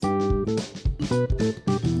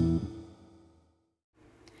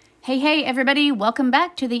Hey, everybody. Welcome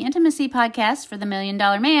back to the Intimacy Podcast for the $1 Million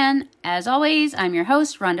Man. As always, I'm your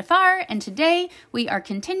host, Rhonda Farr, and today we are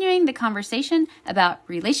continuing the conversation about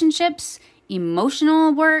relationships,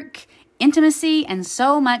 emotional work, intimacy, and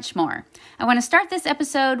so much more. I want to start this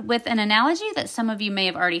episode with an analogy that some of you may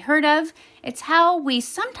have already heard of. It's how we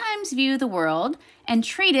sometimes view the world and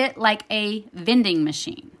treat it like a vending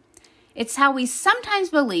machine. It's how we sometimes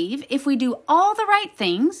believe if we do all the right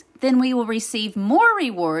things, then we will receive more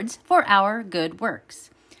rewards for our good works.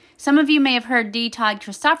 Some of you may have heard D. Todd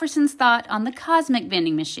Christofferson's thought on the cosmic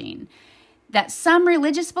vending machine that some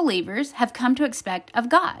religious believers have come to expect of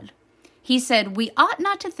God. He said, we ought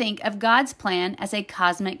not to think of God's plan as a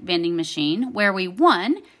cosmic vending machine where we,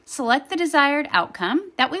 1, select the desired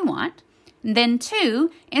outcome that we want, and then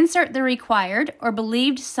 2, insert the required or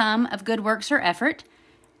believed sum of good works or effort,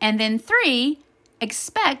 and then 3,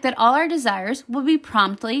 expect that all our desires will be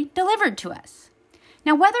promptly delivered to us.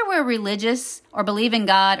 Now, whether we're religious or believe in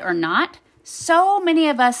God or not, so many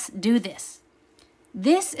of us do this.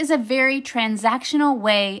 This is a very transactional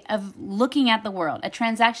way of looking at the world, a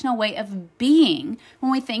transactional way of being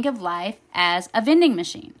when we think of life as a vending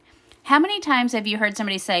machine. How many times have you heard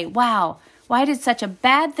somebody say, wow, why did such a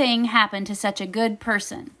bad thing happen to such a good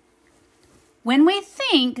person? When we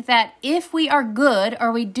think that if we are good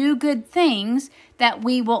or we do good things, that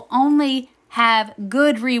we will only have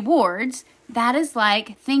good rewards, that is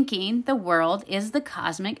like thinking the world is the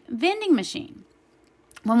cosmic vending machine.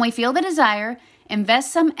 When we feel the desire,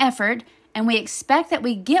 invest some effort, and we expect that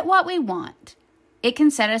we get what we want, it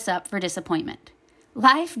can set us up for disappointment.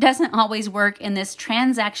 Life doesn't always work in this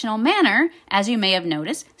transactional manner, as you may have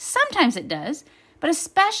noticed. Sometimes it does, but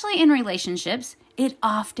especially in relationships, it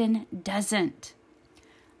often doesn't.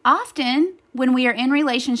 Often, when we are in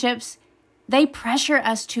relationships, they pressure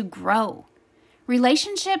us to grow.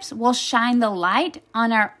 Relationships will shine the light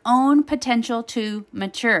on our own potential to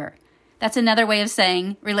mature. That's another way of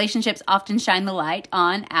saying relationships often shine the light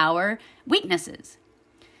on our weaknesses.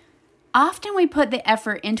 Often we put the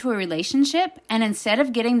effort into a relationship, and instead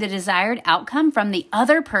of getting the desired outcome from the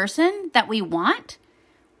other person that we want,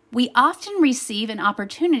 we often receive an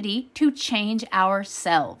opportunity to change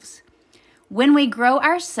ourselves. When we grow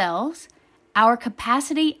ourselves, our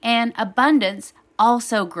capacity and abundance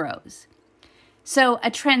also grows. So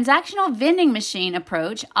a transactional vending machine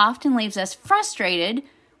approach often leaves us frustrated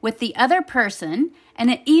with the other person,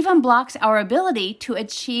 and it even blocks our ability to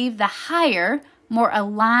achieve the higher, more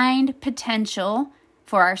aligned potential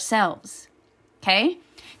for ourselves. Okay?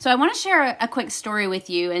 So I want to share a quick story with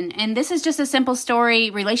you, and this is just a simple story.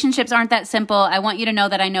 Relationships aren't that simple. I want you to know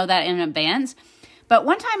that I know that in advance. But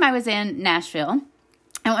one time I was in Nashville,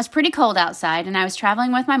 and it was pretty cold outside, and I was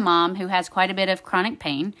traveling with my mom, who has quite a bit of chronic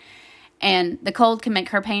pain, and the cold can make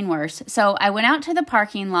her pain worse. So I went out to the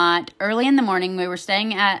parking lot early in the morning. We were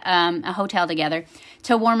staying at a hotel together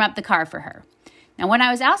to warm up the car for her. Now, when I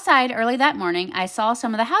was outside early that morning, I saw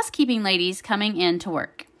some of the housekeeping ladies coming in to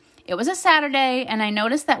work. It was a Saturday, and I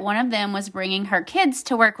noticed that one of them was bringing her kids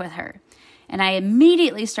to work with her. And I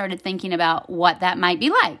immediately started thinking about what that might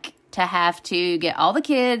be like to have to get all the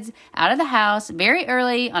kids out of the house very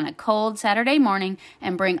early on a cold Saturday morning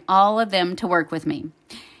and bring all of them to work with me.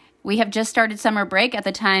 We have just started summer break at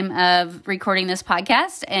the time of recording this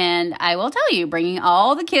podcast, and I will tell you, bringing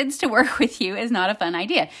all the kids to work with you is not a fun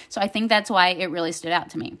idea. So I think that's why it really stood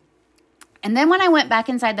out to me. And then when I went back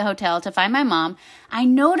inside the hotel to find my mom, I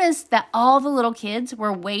noticed that all the little kids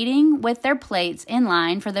were waiting with their plates in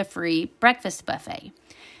line for the free breakfast buffet.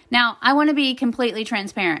 Now, I want to be completely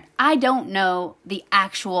transparent. I don't know the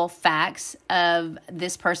actual facts of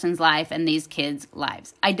this person's life and these kids'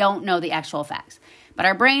 lives. I don't know the actual facts. But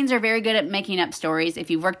our brains are very good at making up stories. If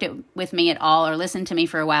you've worked with me at all or listened to me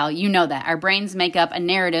for a while, you know that. Our brains make up a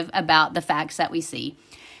narrative about the facts that we see.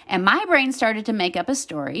 And my brain started to make up a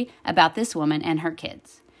story about this woman and her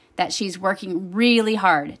kids, that she's working really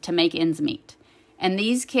hard to make ends meet. And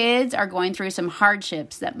these kids are going through some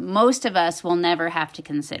hardships that most of us will never have to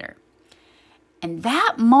consider. And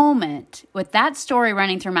that moment, with that story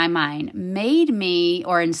running through my mind, made me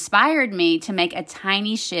or inspired me to make a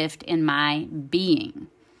tiny shift in my being.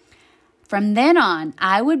 From then on,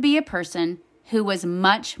 I would be a person who was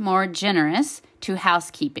much more generous to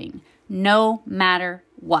housekeeping, no matter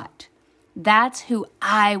what. That's who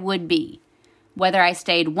I would be, whether I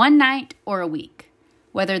stayed one night or a week,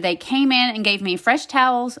 whether they came in and gave me fresh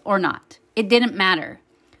towels or not. It didn't matter.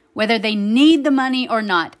 Whether they need the money or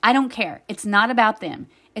not, I don't care. It's not about them.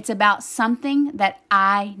 It's about something that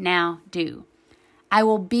I now do. I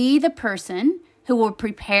will be the person who will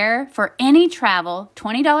prepare for any travel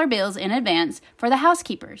 $20 bills in advance for the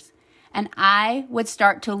housekeepers. And I would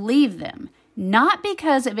start to leave them, not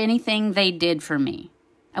because of anything they did for me.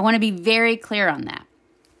 I want to be very clear on that.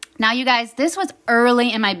 Now, you guys, this was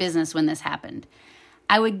early in my business when this happened.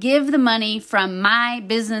 I would give the money from my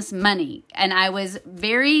business money, and I was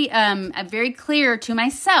very clear to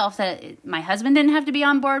myself that my husband didn't have to be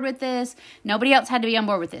on board with this. Nobody else had to be on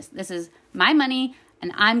board with this. This is my money,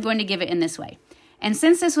 and I'm going to give it in this way. And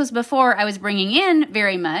since this was before I was bringing in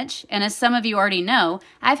very much, and as some of you already know,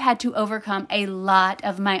 I've had to overcome a lot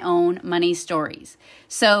of my own money stories.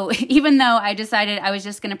 So even though I decided I was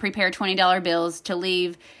just going to prepare $20 bills to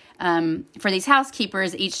leave for these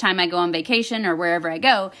housekeepers each time I go on vacation or wherever I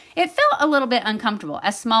go, it felt a little bit uncomfortable.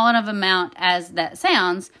 As small of an amount as that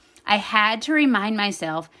sounds, I had to remind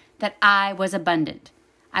myself that I was abundant.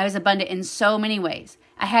 I was abundant in so many ways.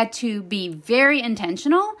 I had to be very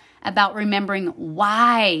intentional about remembering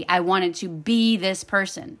why I wanted to be this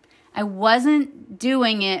person. I wasn't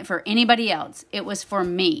doing it for anybody else. It was for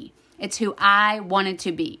me. It's who I wanted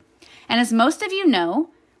to be. And as most of you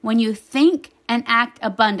know, when you think and act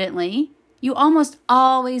abundantly, you almost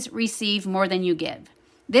always receive more than you give.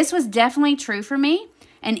 This was definitely true for me.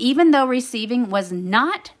 And even though receiving was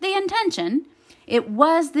not the intention, it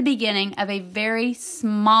was the beginning of a very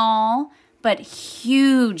small but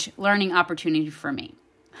huge learning opportunity for me.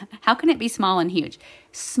 How can it be small and huge?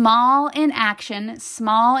 Small in action,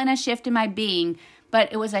 small in a shift in my being,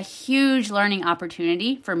 but it was a huge learning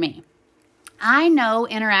opportunity for me. I know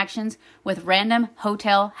interactions with random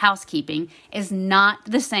hotel housekeeping is not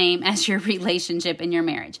the same as your relationship in your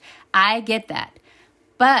marriage. I get that.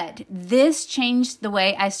 But this changed the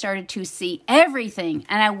way I started to see everything.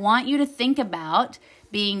 And I want you to think about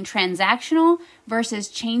being transactional versus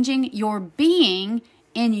changing your being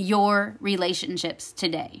in your relationships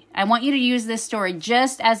today. I want you to use this story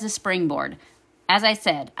just as a springboard. As I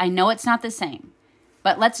said, I know it's not the same,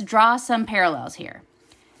 but let's draw some parallels here.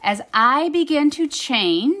 As I began to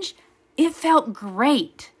change, it felt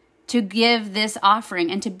great to give this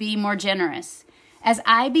offering and to be more generous. As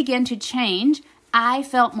I began to change, I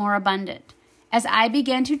felt more abundant. As I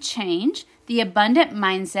began to change, the abundant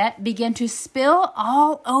mindset began to spill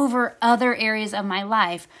all over other areas of my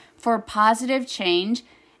life for positive change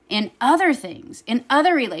in other things, in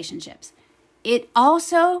other relationships. It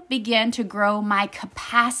also began to grow my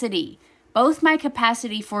capacity, both my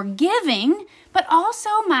capacity for giving, but also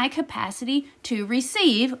my capacity to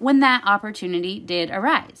receive when that opportunity did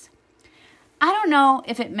arise. I don't know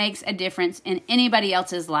if it makes a difference in anybody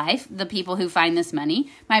else's life, the people who find this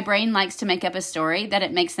money. My brain likes to make up a story that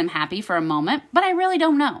it makes them happy for a moment, but I really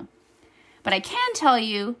don't know. But I can tell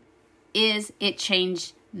you is it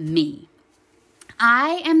changed me.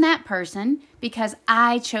 I am that person because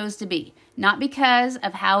I chose to be, not because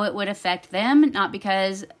of how it would affect them, not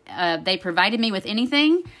because they provided me with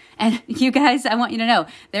anything. And you guys, I want you to know,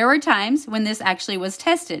 there were times when this actually was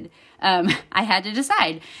tested. I had to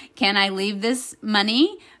decide, can I leave this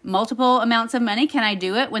money, multiple amounts of money? Can I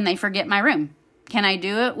do it when they forget my room? Can I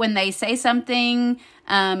do it when they say something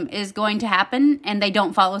is going to happen and they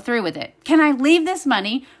don't follow through with it? Can I leave this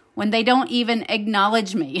money when they don't even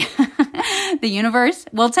acknowledge me? The universe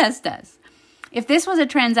will test us. If this was a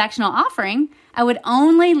transactional offering, I would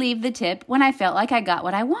only leave the tip when I felt like I got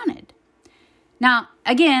what I wanted. Now,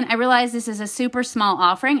 again, I realize this is a super small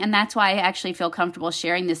offering, and that's why I actually feel comfortable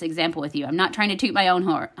sharing this example with you. I'm not trying to toot my own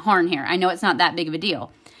horn here. I know it's not that big of a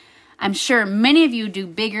deal. I'm sure many of you do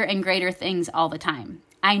bigger and greater things all the time.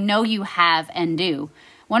 I know you have and do.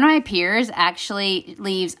 One of my peers actually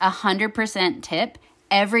leaves 100% tip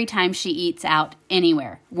every time she eats out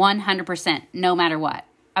anywhere. 100%, no matter what.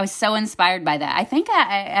 I was so inspired by that. I think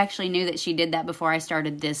I actually knew that she did that before I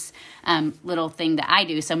started this little thing that I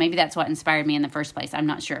do. So maybe that's what inspired me in the first place. I'm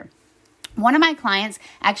not sure. One of my clients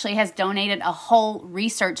actually has donated a whole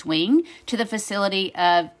research wing to the facility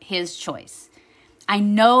of his choice. I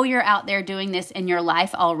know you're out there doing this in your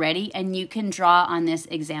life already, and you can draw on this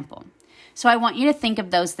example. So I want you to think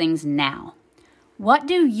of those things now. What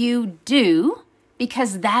do you do?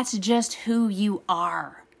 Because that's just who you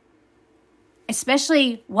are.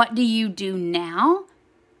 Especially, what do you do now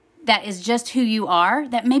that is just who you are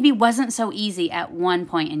that maybe wasn't so easy at one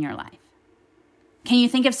point in your life? Can you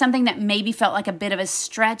think of something that maybe felt like a bit of a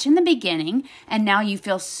stretch in the beginning and now you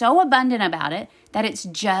feel so abundant about it that it's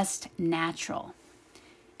just natural?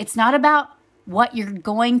 It's not about what you're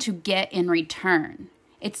going to get in return.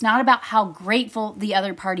 It's not about how grateful the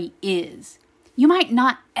other party is. You might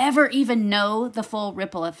not ever even know the full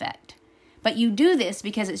ripple effect, but you do this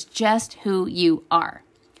because it's just who you are.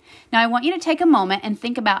 Now, I want you to take a moment and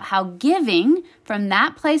think about how giving from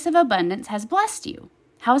that place of abundance has blessed you.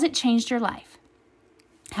 How has it changed your life?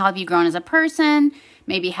 How have you grown as a person?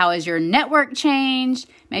 Maybe how has your network changed?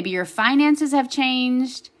 Maybe your finances have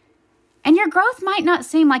changed. And your growth might not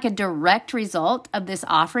seem like a direct result of this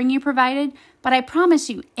offering you provided, but I promise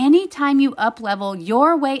you, anytime you up-level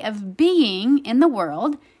your way of being in the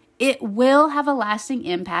world, it will have a lasting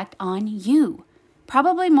impact on you.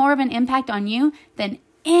 Probably more of an impact on you than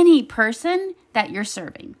any person that you're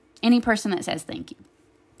serving, any person that says thank you.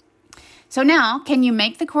 So now, can you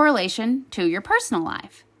make the correlation to your personal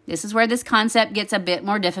life? This is where this concept gets a bit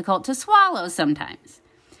more difficult to swallow sometimes.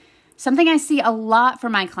 Something I see a lot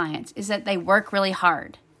from my clients is that they work really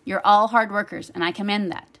hard. You're all hard workers, and I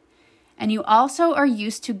commend that. And you also are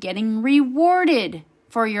used to getting rewarded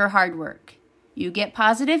for your hard work. You get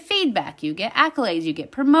positive feedback, you get accolades, you get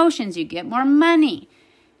promotions, you get more money,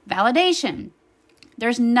 validation.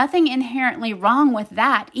 There's nothing inherently wrong with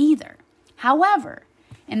that either. However,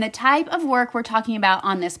 in the type of work we're talking about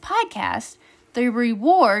on this podcast, the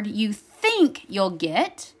reward you think you'll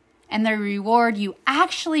get and the reward you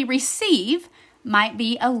actually receive might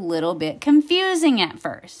be a little bit confusing at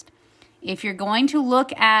first. If you're going to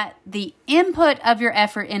look at the input of your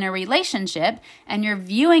effort in a relationship and you're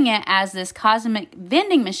viewing it as this cosmic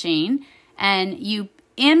vending machine and you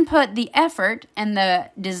input the effort and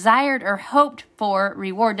the desired or hoped for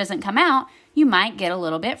reward doesn't come out, you might get a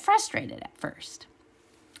little bit frustrated at first.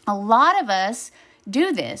 A lot of us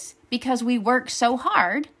do this because we work so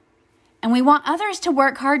hard and we want others to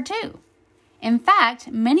work hard too. In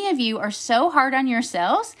fact, many of you are so hard on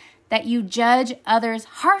yourselves that you judge others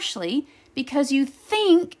harshly because you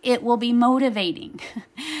think it will be motivating.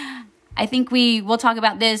 I think we will talk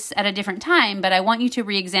about this at a different time, but I want you to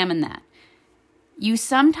re-examine that. You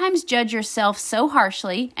sometimes judge yourself so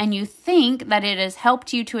harshly and you think that it has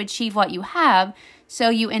helped you to achieve what you have, so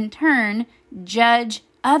you in turn judge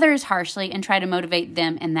others harshly and try to motivate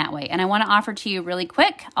them in that way. And I want to offer to you really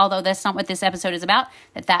quick, although that's not what this episode is about,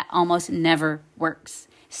 that almost never works,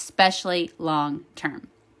 especially long term.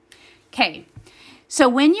 Okay, so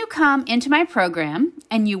when you come into my program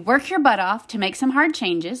and you work your butt off to make some hard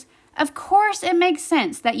changes, of course it makes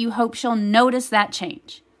sense that you hope she'll notice that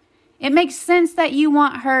change. It makes sense that you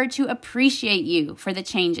want her to appreciate you for the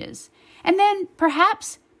changes. And then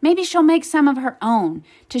perhaps maybe she'll make some of her own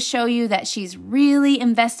to show you that she's really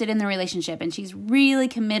invested in the relationship and she's really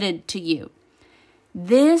committed to you.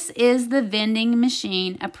 This is the vending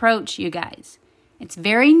machine approach, you guys. It's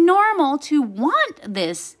very normal to want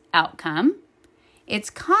this outcome. It's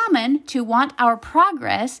common to want our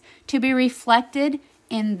progress to be reflected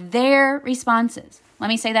in their responses. Let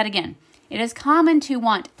me say that again. It is common to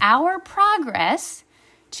want our progress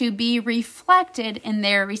to be reflected in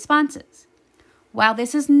their responses. While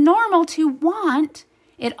this is normal to want,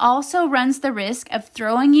 it also runs the risk of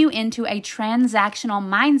throwing you into a transactional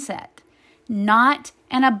mindset, not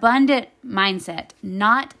an abundant mindset,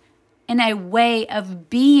 not in a way of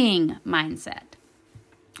being mindset.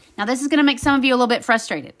 Now, this is going to make some of you a little bit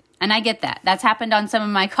frustrated, and I get that. That's happened on some of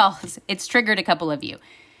my calls. It's triggered a couple of you.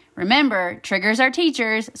 Remember, triggers are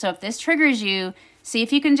teachers, so if this triggers you, see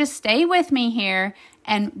if you can just stay with me here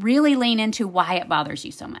and really lean into why it bothers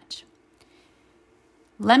you so much.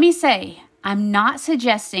 Let me say, I'm not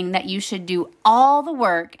suggesting that you should do all the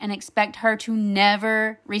work and expect her to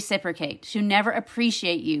never reciprocate, to never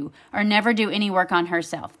appreciate you, or never do any work on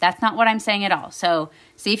herself. That's not what I'm saying at all. So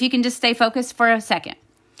see if you can just stay focused for a second.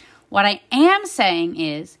 What I am saying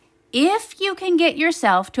is, if you can get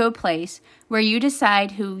yourself to a place where you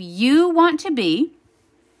decide who you want to be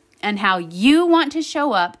and how you want to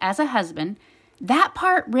show up as a husband, that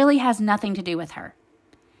part really has nothing to do with her.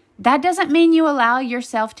 That doesn't mean you allow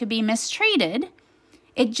yourself to be mistreated.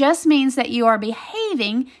 It just means that you are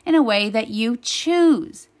behaving in a way that you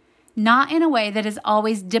choose, not in a way that is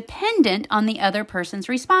always dependent on the other person's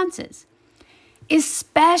responses.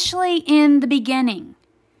 Especially in the beginning,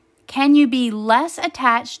 can you be less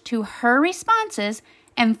attached to her responses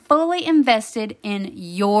and fully invested in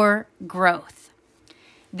your growth?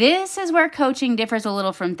 This is where coaching differs a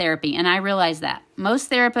little from therapy, and I realize that. Most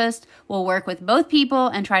therapists will work with both people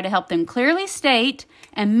and try to help them clearly state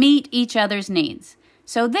and meet each other's needs.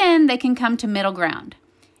 So then they can come to middle ground.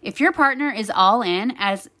 If your partner is all in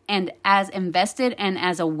as invested and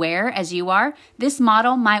as aware as you are, this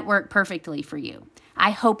model might work perfectly for you.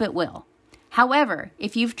 I hope it will. However,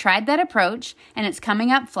 if you've tried that approach and it's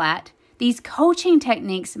coming up flat, these coaching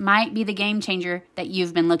techniques might be the game changer that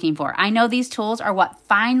you've been looking for. I know these tools are what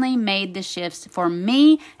finally made the shifts for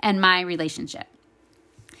me and my relationship.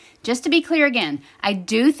 Just to be clear again, I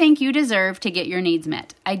do think you deserve to get your needs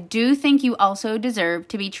met. I do think you also deserve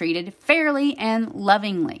to be treated fairly and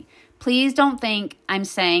lovingly. Please don't think I'm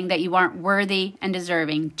saying that you aren't worthy and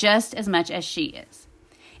deserving just as much as she is.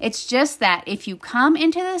 It's just that if you come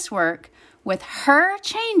into this work with her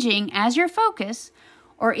changing as your focus,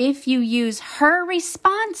 or if you use her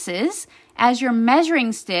responses as your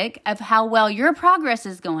measuring stick of how well your progress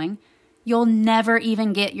is going, you'll never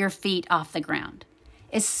even get your feet off the ground.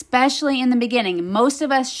 Especially in the beginning, most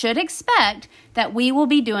of us should expect that we will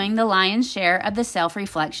be doing the lion's share of the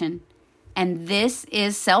self-reflection. And this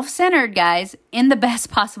is self-centered, guys, in the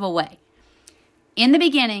best possible way. In the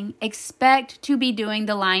beginning, expect to be doing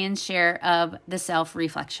the lion's share of the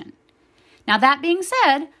self-reflection. Now, that being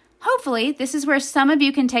said, hopefully this is where some of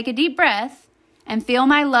you can take a deep breath and feel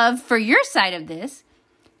my love for your side of this.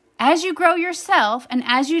 As you grow yourself and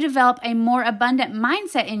as you develop a more abundant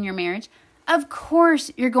mindset in your marriage, of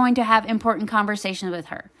course you're going to have important conversations with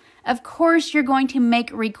her. Of course you're going to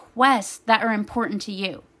make requests that are important to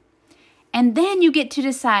you. And then you get to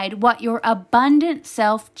decide what your abundant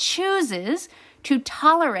self chooses to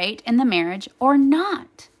tolerate in the marriage or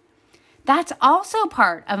not. That's also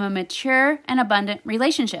part of a mature and abundant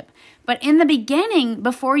relationship. But in the beginning,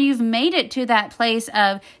 before you've made it to that place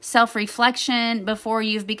of self-reflection, before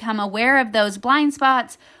you've become aware of those blind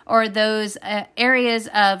spots or those areas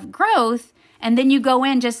of growth, and then you go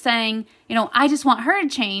in just saying, I just want her to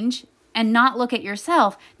change and not look at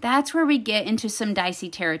yourself, that's where we get into some dicey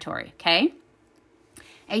territory, okay?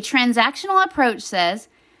 A transactional approach says,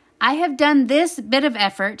 I have done this bit of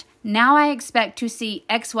effort, now I expect to see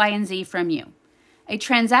X, Y, and Z from you. A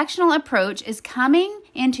transactional approach is coming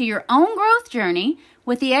into your own growth journey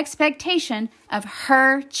with the expectation of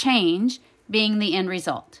her change being the end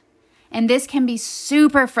result. And this can be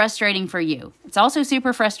super frustrating for you. It's also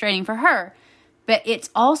super frustrating for her, but it's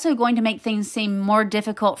also going to make things seem more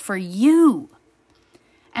difficult for you.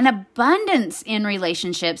 An abundance in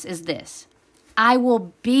relationships is this. I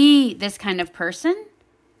will be this kind of person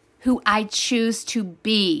who I choose to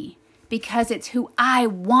be because it's who I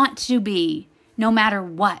want to be no matter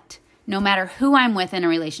what, no matter who I'm with in a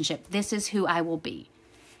relationship. This is who I will be.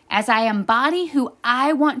 As I embody who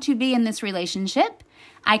I want to be in this relationship,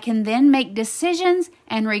 I can then make decisions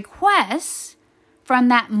and requests from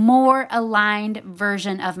that more aligned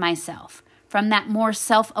version of myself, from that more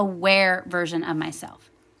self-aware version of myself.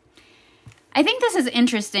 I think this is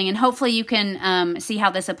interesting, and hopefully you can see how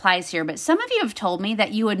this applies here, but some of you have told me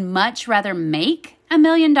that you would much rather make $1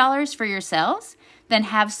 million for yourselves than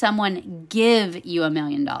have someone give you $1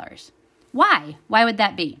 million. Why? Why would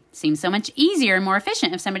that be? Seems so much easier and more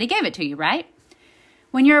efficient if somebody gave it to you, right?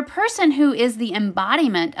 When you're a person who is the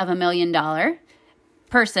embodiment of $1 million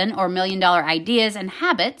person or $1 million ideas and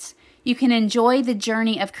habits, you can enjoy the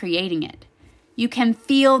journey of creating it. You can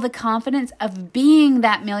feel the confidence of being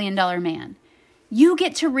that $1 million man. You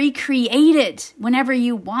get to recreate it whenever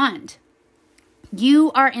you want.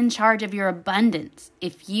 You are in charge of your abundance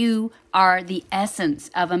if you are the essence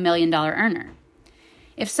of $1 million earner.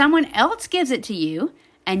 If someone else gives it to you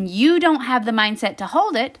and you don't have the mindset to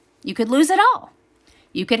hold it, you could lose it all.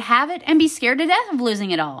 You could have it and be scared to death of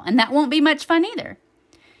losing it all, and that won't be much fun either.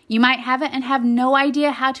 You might have it and have no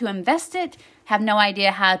idea how to invest it, have no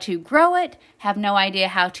idea how to grow it, have no idea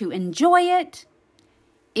how to enjoy it.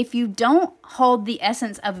 If you don't hold the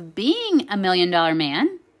essence of being $1 million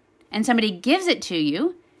man and somebody gives it to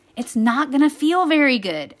you, it's not going to feel very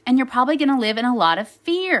good, and you're probably going to live in a lot of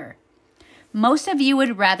fear. Most of you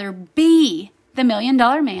would rather be the $1 million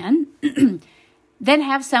man than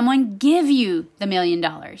have someone give you the $1 million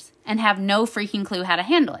and have no freaking clue how to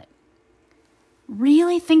handle it.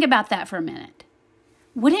 Really think about that for a minute.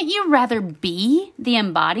 Wouldn't you rather be the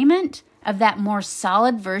embodiment of that more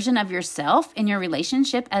solid version of yourself in your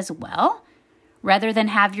relationship as well, rather than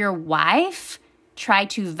have your wife try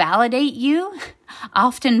to validate you,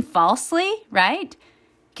 often falsely, right?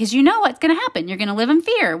 Because you know what's going to happen. You're going to live in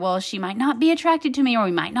fear. Well, she might not be attracted to me, or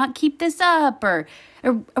we might not keep this up, or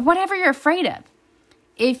whatever you're afraid of.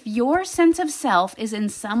 If your sense of self is in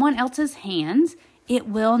someone else's hands, it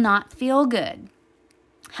will not feel good.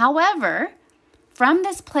 However, from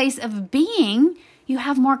this place of being, you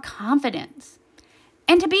have more confidence.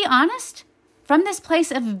 And to be honest, from this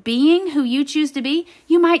place of being who you choose to be,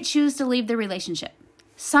 you might choose to leave the relationship.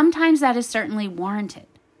 Sometimes that is certainly warranted.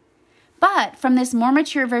 But from this more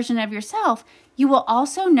mature version of yourself, you will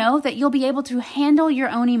also know that you'll be able to handle your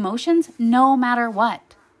own emotions no matter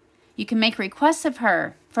what. You can make requests of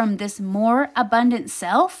her from this more abundant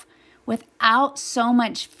self without so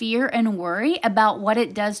much fear and worry about what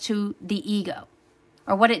it does to the ego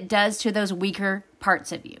or what it does to those weaker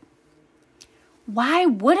parts of you. why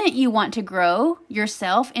wouldn't you want to grow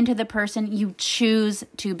yourself into the person you choose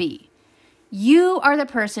to be? You are the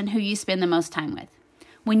person who you spend the most time with.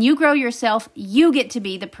 When you grow yourself, you get to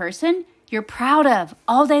be the person you're proud of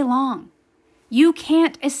all day long. You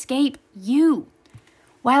can't escape you.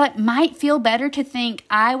 While it might feel better to think,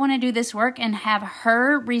 I want to do this work and have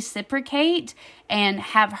her reciprocate and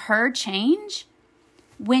have her change,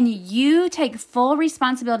 when you take full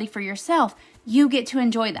responsibility for yourself, you get to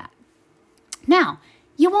enjoy that. Now,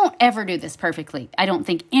 you won't ever do this perfectly. I don't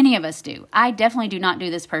think any of us do. I definitely do not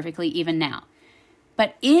do this perfectly even now.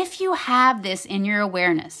 But if you have this in your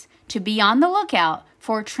awareness, to be on the lookout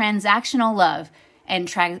for transactional love and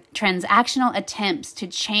transactional attempts to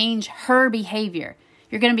change her behavior,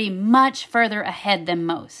 you're going to be much further ahead than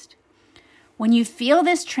most. When you feel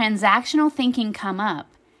this transactional thinking come up,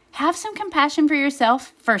 have some compassion for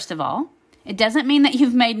yourself, first of all. It doesn't mean that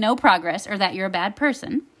you've made no progress or that you're a bad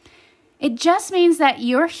person. It just means that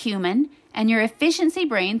you're human and your efficiency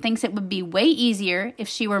brain thinks it would be way easier if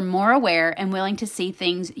she were more aware and willing to see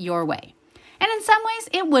things your way. And in some ways,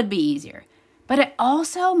 it would be easier. But it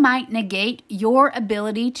also might negate your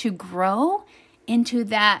ability to grow into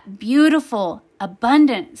that beautiful,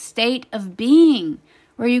 abundant state of being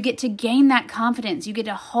where you get to gain that confidence. You get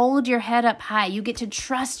to hold your head up high. You get to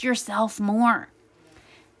trust yourself more.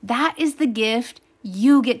 That is the gift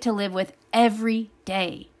you get to live with every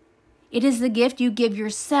day. It is the gift you give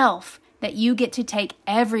yourself that you get to take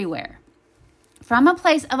everywhere. From a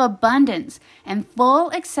place of abundance and full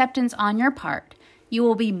acceptance on your part, you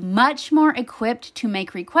will be much more equipped to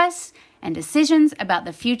make requests and decisions about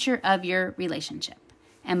the future of your relationship.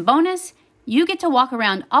 And bonus, you get to walk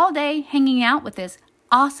around all day hanging out with this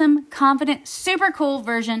awesome, confident, super cool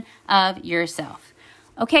version of yourself.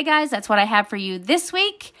 Okay, guys, that's what I have for you this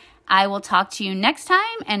week. I will talk to you next time.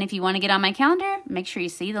 And if you want to get on my calendar, make sure you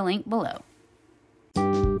see the link below.